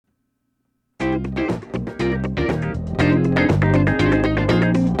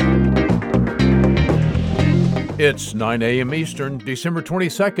It's 9 a.m. Eastern, December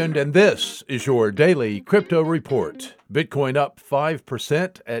 22nd, and this is your daily crypto report. Bitcoin up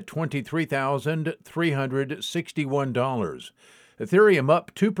 5% at $23,361. Ethereum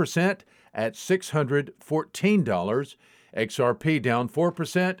up 2% at $614. XRP down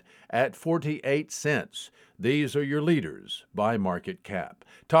 4% at 48 cents. These are your leaders by market cap.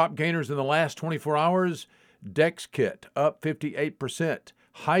 Top gainers in the last 24 hours, DexKit up 58%,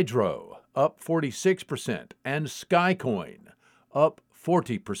 Hydro up 46%, and Skycoin up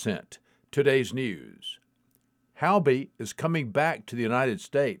 40%. Today's news. Houbi is coming back to the United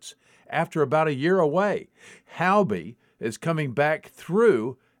States after about a year away. Houbi is coming back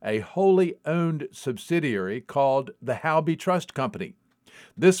through a wholly owned subsidiary called the Houbi Trust Company.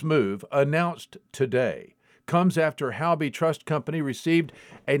 This move, announced today, comes after Houbi Trust Company received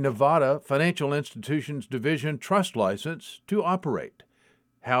a Nevada Financial Institutions Division trust license to operate.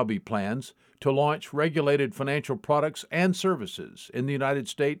 Houbi plans to launch regulated financial products and services in the United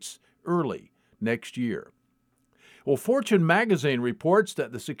States early next year. Well, Fortune magazine reports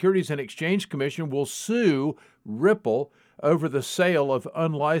that the Securities and Exchange Commission will sue Ripple over the sale of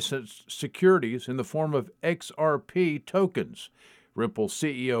unlicensed securities in the form of XRP tokens. Ripple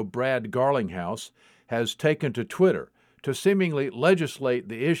CEO Brad Garlinghouse has taken to Twitter to seemingly legislate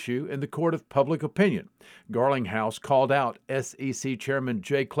the issue in the court of public opinion. Garlinghouse called out SEC Chairman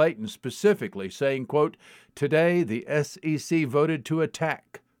Jay Clayton specifically, saying, quote, "Today the SEC voted to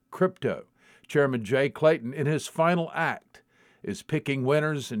attack crypto." Chairman Jay Clayton, in his final act, is picking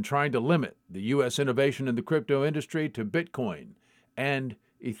winners and trying to limit the U.S. innovation in the crypto industry to Bitcoin and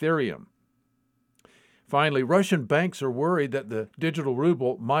Ethereum. Finally, Russian banks are worried that the digital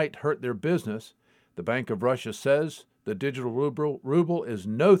ruble might hurt their business. The Bank of Russia says the digital ruble is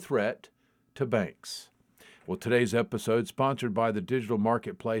no threat to banks. Well, today's episode is sponsored by the digital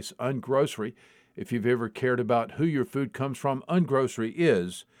marketplace Ungrocery. If you've ever cared about who your food comes from, Ungrocery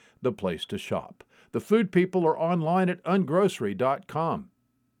is the place to shop. The food people are online at ungrocery.com.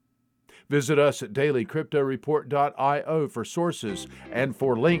 Visit us at dailycryptoreport.io for sources and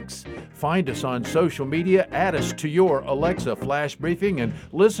for links. Find us on social media, add us to your Alexa flash briefing, and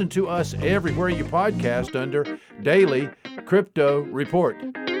listen to us everywhere you podcast under Daily Crypto Report.